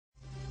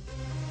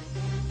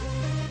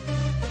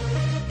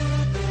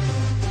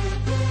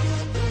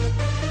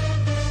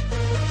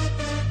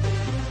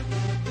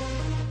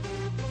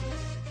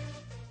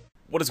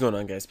What is going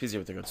on, guys? PZ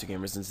with the Go2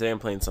 Gamers, and today I'm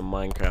playing some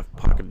Minecraft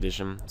Pocket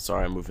Edition.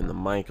 Sorry, I'm moving the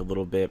mic a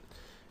little bit,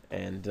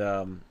 and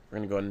we're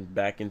gonna go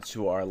back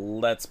into our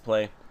Let's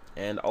Play.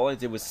 And all I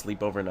did was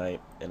sleep overnight,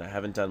 and I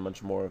haven't done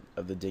much more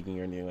of the digging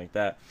or anything like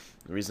that.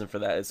 The reason for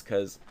that is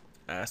because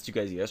I asked you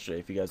guys yesterday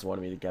if you guys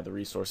wanted me to gather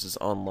resources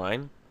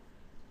online,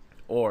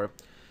 or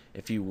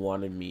if you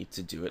wanted me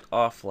to do it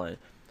offline.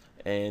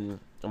 And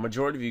a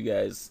majority of you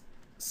guys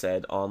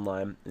said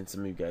online, and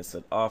some of you guys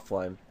said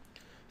offline.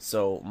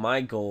 So my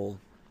goal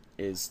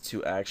is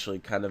to actually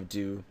kind of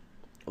do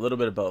a little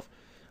bit of both.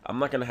 I'm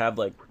not gonna have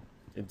like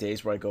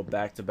days where I go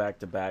back to back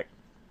to back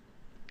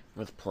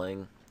with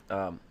playing,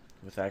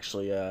 with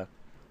actually,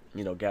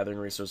 gathering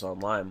resources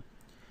online.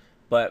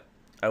 But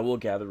I will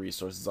gather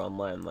resources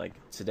online like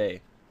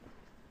today.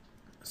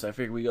 So I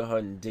figured we go ahead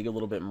and dig a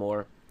little bit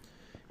more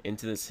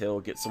into this hill,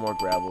 get some more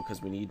gravel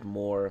because we need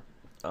more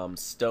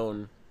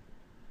stone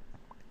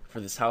for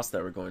this house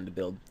that we're going to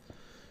build.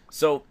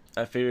 So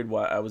I figured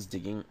while I was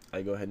digging,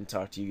 I go ahead and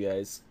talk to you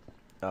guys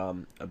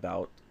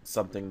about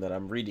something that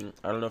I'm reading.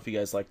 I don't know if you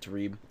guys like to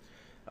read.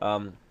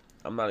 I'm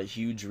not a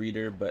huge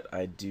reader, but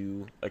I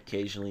do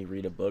occasionally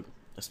read a book,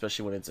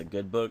 especially when it's a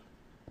good book.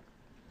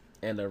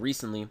 And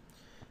recently,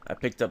 I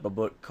picked up a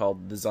book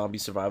called The Zombie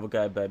Survival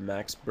Guide by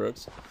Max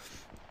Brooks,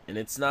 and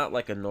it's not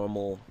like a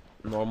normal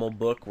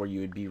book where you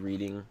would be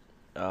reading,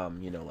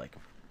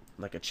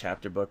 like a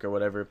chapter book or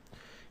whatever.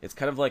 It's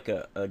kind of like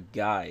a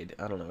guide.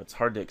 I don't know. It's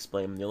hard to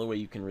explain. The only way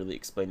you can really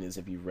explain it is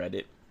if you read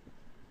it.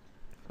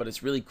 But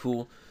it's really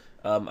cool.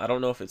 I don't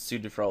know if it's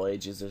suited for all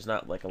ages. There's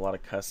not like a lot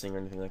of cussing or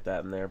anything like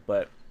that in there,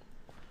 but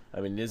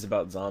I mean it is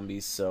about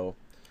zombies, so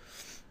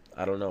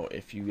I don't know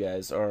if you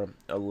guys are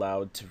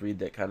allowed to read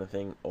that kind of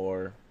thing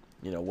or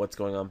what's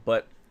going on.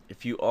 But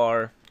if you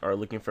are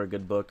looking for a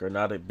good book or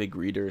not a big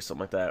reader or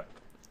something like that,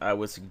 I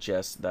would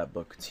suggest that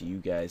book to you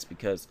guys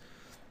because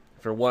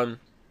for one,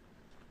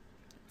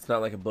 it's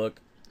not like a book.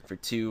 For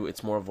two,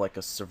 it's more of like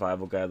a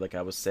survival guide, like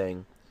I was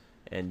saying,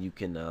 and you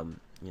can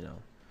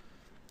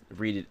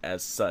read it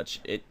as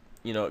such. It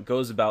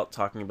goes about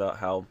talking about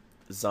how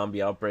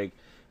zombie outbreak,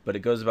 but it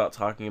goes about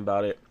talking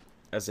about it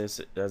as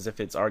if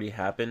it's already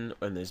happened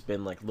and there's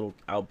been like little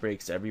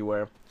outbreaks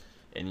everywhere,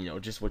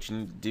 and just what you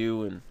need to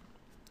do and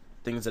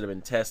things that have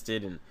been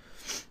tested, and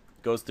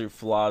goes through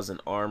flaws in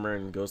armor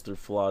and goes through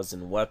flaws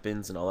in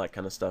weapons and all that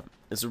kind of stuff.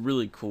 It's a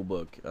really cool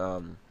book.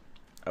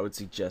 I would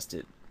suggest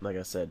it, like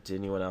I said, to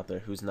anyone out there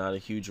who's not a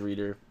huge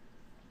reader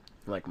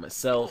like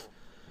myself,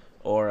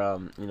 or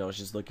is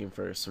just looking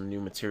for some new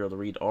material to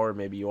read, or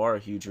maybe you are a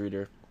huge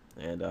reader,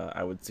 and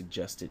I would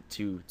suggest it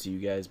to you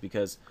guys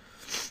because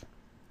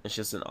it's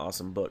just an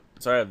awesome book.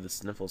 Sorry, I have the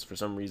sniffles for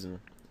some reason.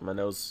 My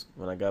nose,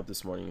 when I got up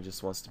this morning, it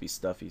just wants to be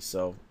stuffy,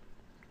 so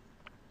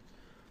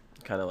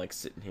I'm kind of like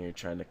sitting here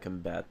trying to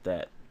combat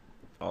that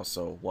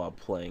also while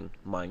playing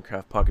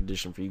Minecraft Pocket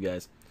Edition for you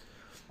guys.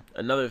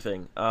 Another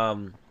thing,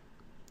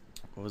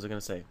 what was I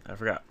gonna say? I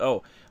forgot.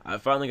 Oh, I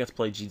finally got to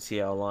play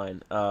GTA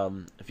Online.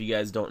 If you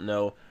guys don't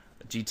know,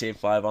 GTA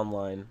 5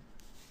 Online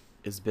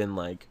has been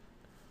like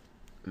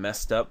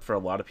messed up for a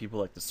lot of people.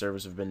 Like the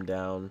servers have been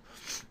down,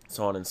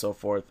 so on and so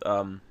forth.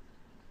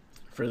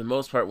 For the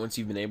most part, once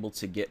you've been able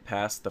to get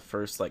past the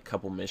first like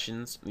couple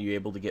missions, you're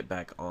able to get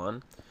back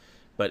on.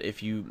 But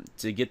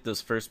to get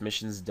those first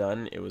missions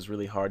done, it was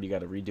really hard. You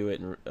got to redo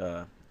it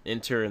and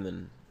enter and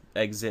then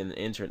exit and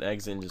enter and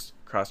exit and just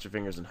cross your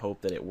fingers and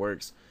hope that it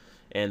works.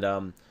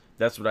 And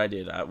that's what I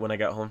did. When I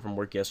got home from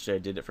work yesterday, I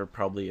did it for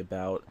probably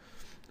about,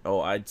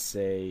 I'd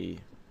say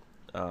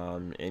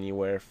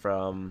anywhere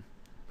from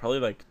probably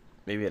like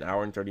maybe an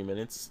hour and 30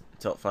 minutes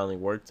until it finally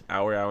worked.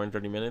 Hour and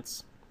 30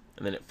 minutes,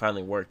 and then it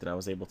finally worked, and I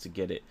was able to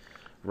get it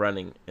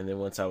running. And then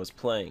once I was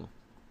playing,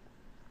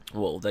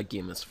 well, that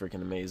game is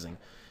freaking amazing.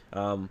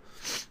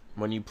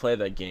 When you play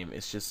that game,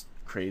 it's just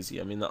crazy.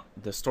 I mean,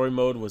 the story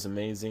mode was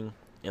amazing,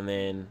 and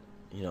then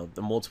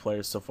the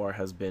multiplayer so far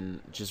has been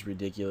just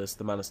ridiculous.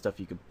 The amount of stuff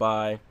you could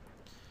buy,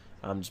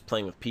 just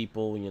playing with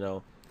people,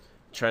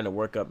 trying to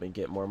work up and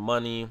get more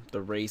money.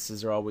 The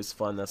races are always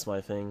fun. That's my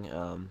thing.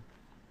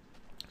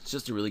 It's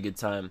just a really good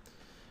time.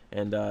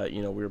 And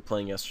we were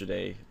playing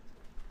yesterday,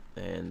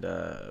 and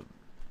I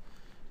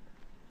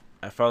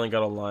finally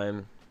got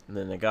online, and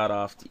then I got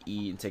off to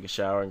eat and take a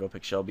shower and go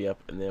pick Shelby up.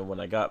 And then when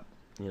I got,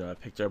 I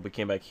picked her up, we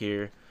came back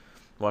here,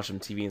 watched some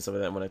TV and stuff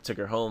like that. And when I took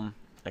her home,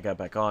 I got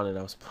back on and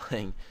I was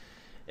playing,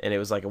 and it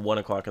was like 1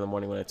 o'clock in the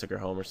morning when I took her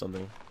home or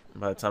something.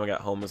 By the time I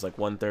got home, it was like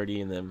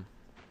 1:30, and then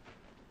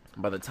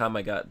by the time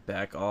I got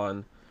back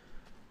on,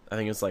 I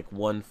think it was like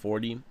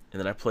 1:40, and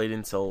then I played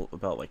until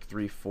about like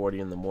 3:40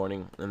 in the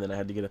morning, and then I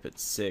had to get up at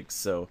 6.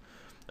 So,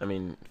 I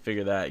mean,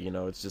 figure that,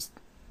 it's just,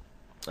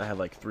 I had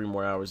like 3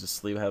 more hours of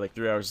sleep. I had like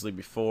 3 hours of sleep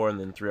before, and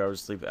then 3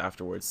 hours of sleep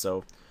afterwards.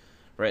 So,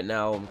 right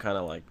now, I'm kind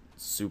of like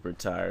super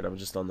tired. I'm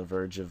just on the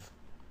verge of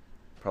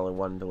probably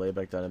wanting to lay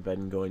back down in bed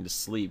and going to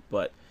sleep,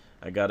 but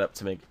I got up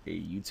to make a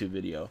YouTube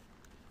video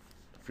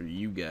for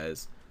you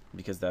guys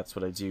because that's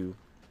what I do,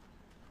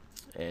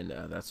 and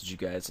that's what you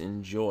guys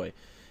enjoy.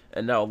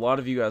 And now a lot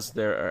of you guys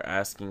there are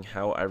asking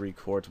how I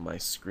record my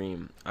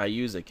screen. I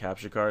use a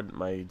capture card.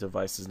 My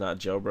device is not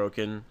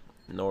jailbroken,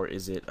 nor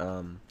is it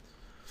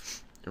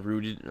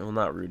rooted. Well,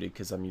 not rooted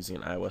because I'm using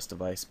an iOS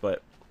device,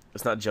 but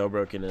it's not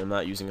jailbroken, and I'm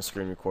not using a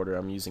screen recorder.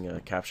 I'm using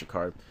a capture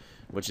card,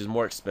 which is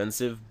more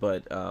expensive,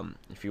 but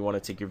if you want to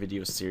take your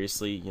videos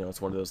seriously, you know,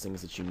 it's one of those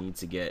things that you need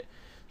to get.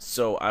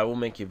 So I will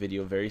make a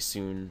video very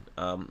soon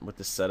with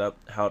the setup,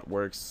 how it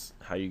works,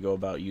 how you go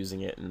about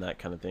using it, and that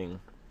kind of thing.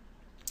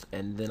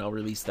 And then I'll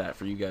release that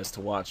for you guys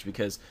to watch,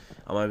 because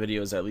on my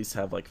videos I at least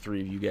have like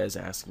 3 of you guys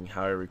asking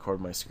how I record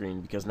my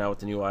screen, because now with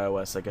the new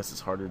iOS I guess it's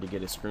harder to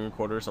get a screen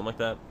recorder or something like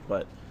that,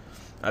 but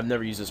I've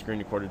never used a screen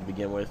recorder to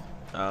begin with.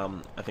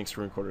 I think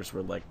screen recorders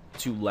were like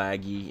too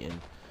laggy and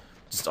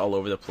just all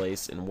over the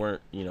place, and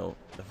weren't, you know,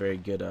 a very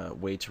good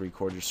way to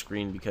record your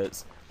screen,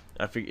 because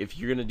I figure if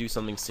you're gonna do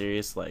something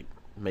serious like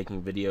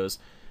making videos,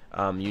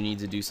 you need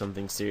to do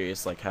something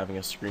serious like having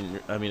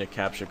a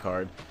capture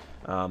card,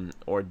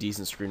 or a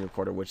decent screen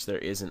recorder, which there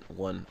isn't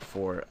one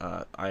for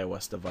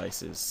iOS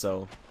devices,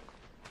 so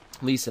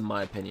at least in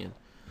my opinion.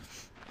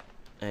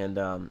 And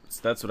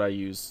so that's what I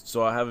use.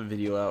 So I'll have a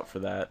video out for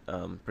that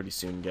pretty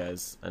soon,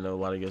 guys. I know a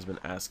lot of you guys have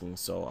been asking,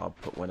 so I'll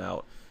put one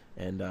out,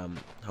 and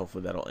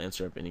hopefully that'll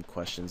answer up any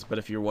questions. But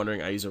if you're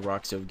wondering, I use a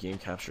Roxio Game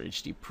Capture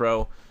HD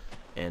Pro,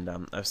 and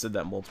I've said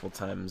that multiple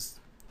times,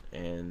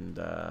 and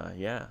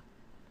yeah,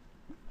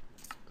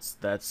 so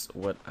that's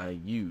what I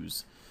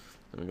use.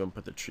 I'm going to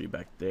put the tree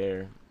back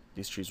there.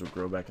 These trees will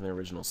grow back in their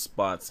original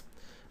spots.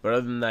 But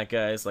other than that,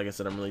 guys, like I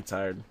said, I'm really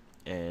tired,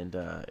 and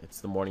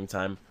it's the morning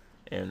time,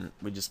 and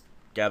we just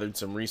gathered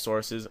some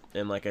resources.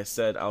 And like I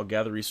said, I'll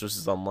gather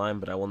resources online,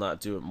 but I will not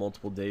do it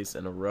multiple days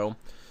in a row.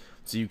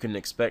 So you can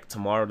expect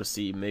tomorrow to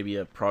see maybe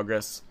a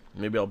progress.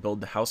 Maybe I'll build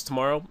the house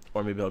tomorrow,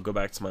 or maybe I'll go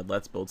back to my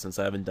Let's Build, since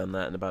I haven't done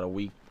that in about a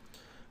week.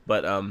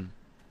 But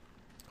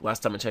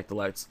last time I checked, the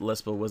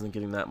Let's Build wasn't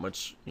getting that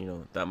much, you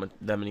know,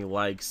 that many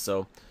likes,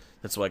 so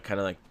that's why I kind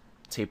of like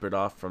tapered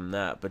off from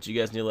that. But you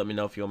guys need to let me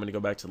know if you want me to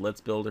go back to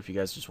Let's Build, or if you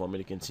guys just want me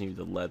to continue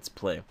the Let's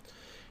Play.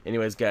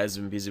 Anyways, guys,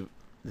 this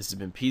has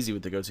been Peasy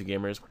with the Go-To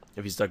Gamers.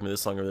 If you stuck me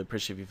this long, I really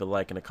appreciate if you leave a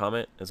like and a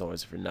comment. As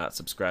always, if you're not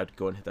subscribed,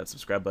 go and hit that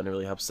subscribe button. It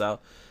really helps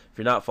out. If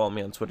you're not following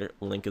me on Twitter,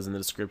 link is in the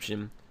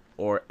description,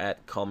 or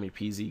at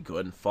CallMePeasy. Go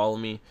ahead and follow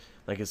me.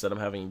 Like I said, I'm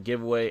having a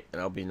giveaway,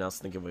 and I'll be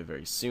announcing the giveaway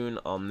very soon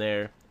on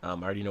there. I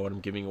already know what I'm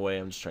giving away.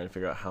 I'm just trying to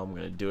figure out how I'm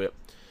going to do it.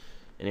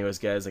 Anyways,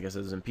 guys, like I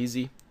said, this has been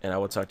Peasy, and I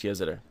will talk to you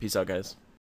guys later. Peace out, guys.